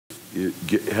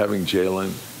having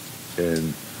Jalen,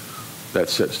 and that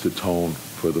sets the tone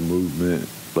for the movement.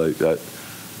 Like that,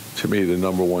 to me, the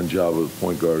number one job of the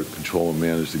point guard is control and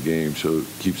manage the game, so it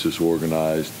keeps us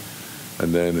organized.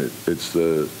 And then it's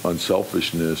the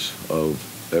unselfishness of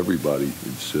everybody.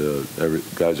 It's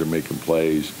guys are making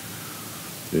plays,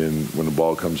 and when the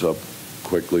ball comes up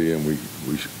quickly, and we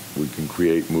can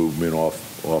create movement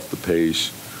off the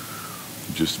pace.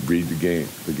 Just read the game.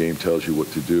 The game tells you what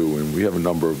to do, and we have a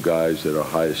number of guys that are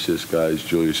high assist guys.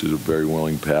 Julius is a very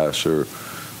willing passer.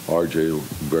 RJ,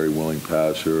 very willing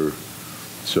passer.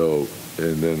 So,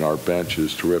 and then our bench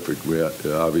is terrific. We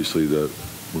obviously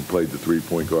we played the 3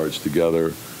 point guards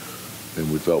together, and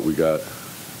we felt we got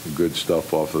good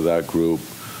stuff off of that group.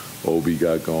 Obi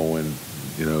got going,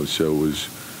 so it was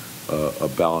a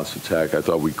balanced attack. I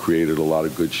thought we created a lot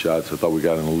of good shots. I thought we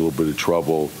got in a little bit of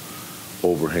trouble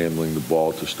overhandling the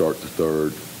ball to start the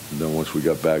third. And then once we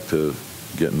got back to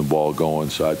getting the ball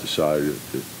going side to side,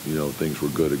 things were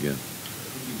good again. I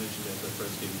think you mentioned after the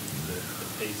first game the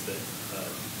pace that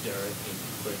Derek and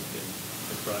Quick and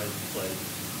comprised played.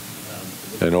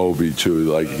 And Obi too,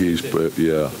 like he's,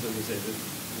 yeah.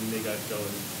 When they got going,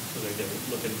 like they were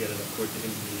looking to get it up court to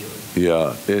him immediately.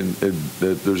 Yeah, and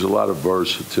there's a lot of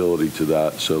versatility to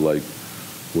that. So like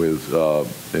with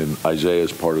and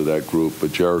Isaiah's part of that group,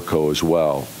 but Jericho as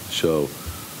well. So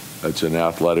it's an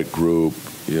athletic group.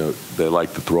 They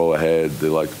like to throw ahead. They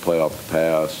like to play off the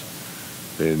pass,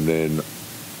 and then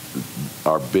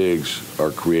our bigs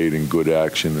are creating good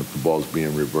action if the ball's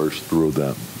being reversed through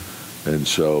them. And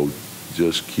so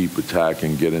just keep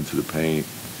attacking, get into the paint,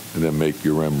 and then make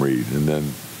your rim read. And then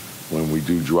when we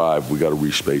do drive, we got to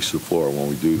respace the floor. When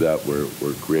we do that, we're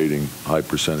creating high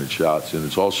percentage shots, and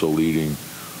it's also leading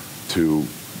to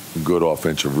good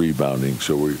offensive rebounding.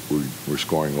 So we're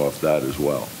scoring off that as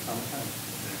well.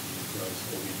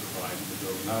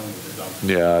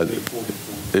 Yeah,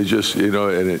 it's just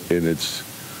and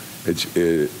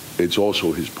it's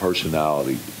also his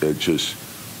personality.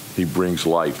 He brings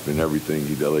life in everything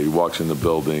he does. He walks in the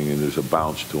building and there's a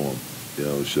bounce to him,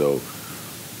 so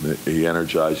he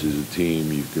energizes the team.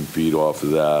 You can feed off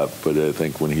of that. But I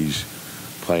think when he's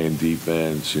playing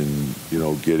defense and,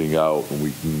 getting out and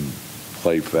we can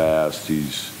play fast,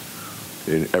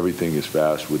 and everything is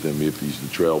fast with him. If he's the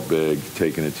trail big,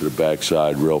 taking it to the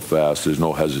backside real fast, there's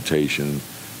no hesitation.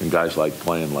 And guys like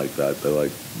playing like that. They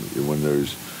like when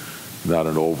there's not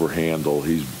an overhandle,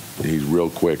 he's real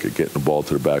quick at getting the ball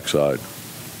to the backside. Yeah, I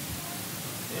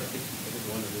think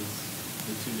one of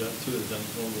two of the dunk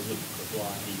was a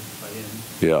blocky by him.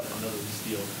 Yeah. Another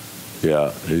steal.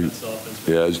 Yeah.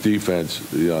 His defense.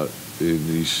 Yeah, and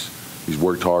he's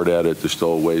worked hard at it. There's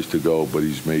still a ways to go, but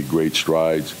he's made great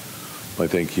strides. I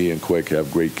think he and Quick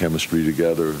have great chemistry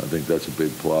together. I think that's a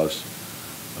big plus.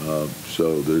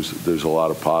 So there's a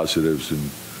lot of positives,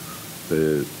 and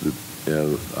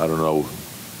I don't know.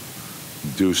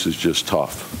 Deuce is just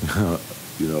tough, and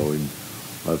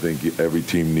I think every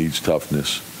team needs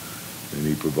toughness, and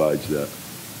he provides that.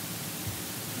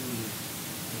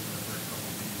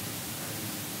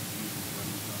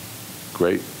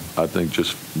 Great. I think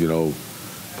just,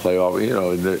 playoff,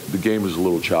 and the game is a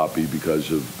little choppy because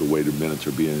of the way the minutes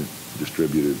are being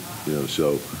distributed,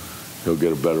 so he'll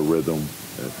get a better rhythm,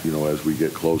 as we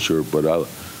get closer. But I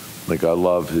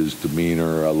love his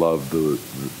demeanor. I love the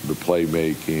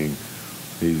playmaking.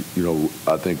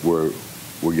 I think we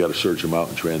got to search him out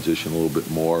and transition a little bit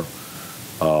more.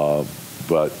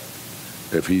 But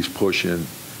if he's pushing,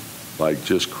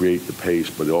 just create the pace,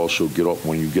 but also get off.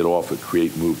 When you get off it,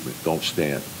 create movement. Don't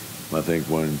stand. I think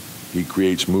when he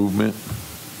creates movement,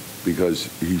 because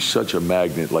he's such a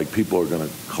magnet, people are going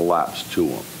to collapse to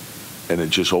him, and it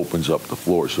just opens up the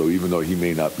floor. So even though he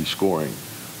may not be scoring,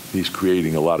 he's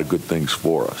creating a lot of good things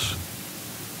for us.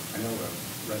 I know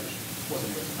Reddish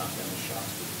wasn't able to knock down his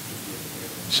shots.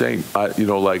 Same,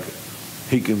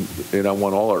 he can, and I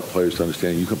want all our players to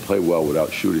understand, you can play well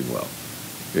without shooting well.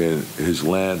 And his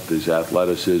length, his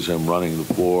athleticism, running the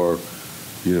floor,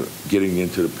 getting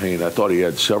into the paint. I thought he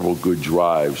had several good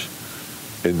drives,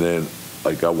 and then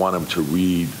I want him to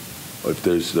read. If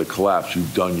there's the collapse,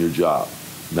 you've done your job.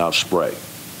 Now spray.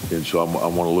 And so I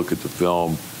want to look at the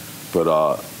film, but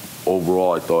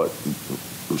overall I thought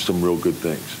there was some real good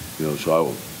things.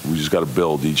 So we just got to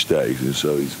build each day. And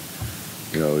so he's,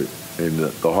 and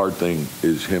the hard thing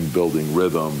is him building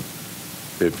rhythm.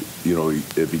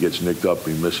 If he gets nicked up,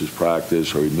 he misses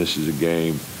practice or he misses a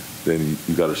game, then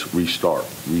you got to restart.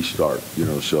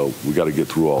 So we got to get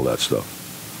through all that stuff.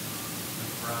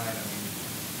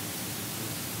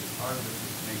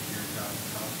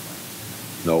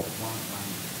 No,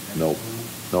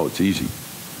 it's easy.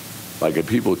 Like, and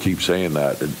people keep saying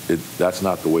that. That's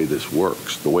not the way this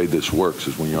works. The way this works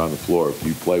is when you're on the floor, if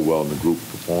you play well and the group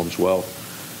performs well,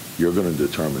 you're going to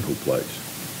determine who plays.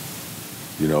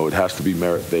 You know, it has to be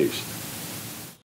merit-based.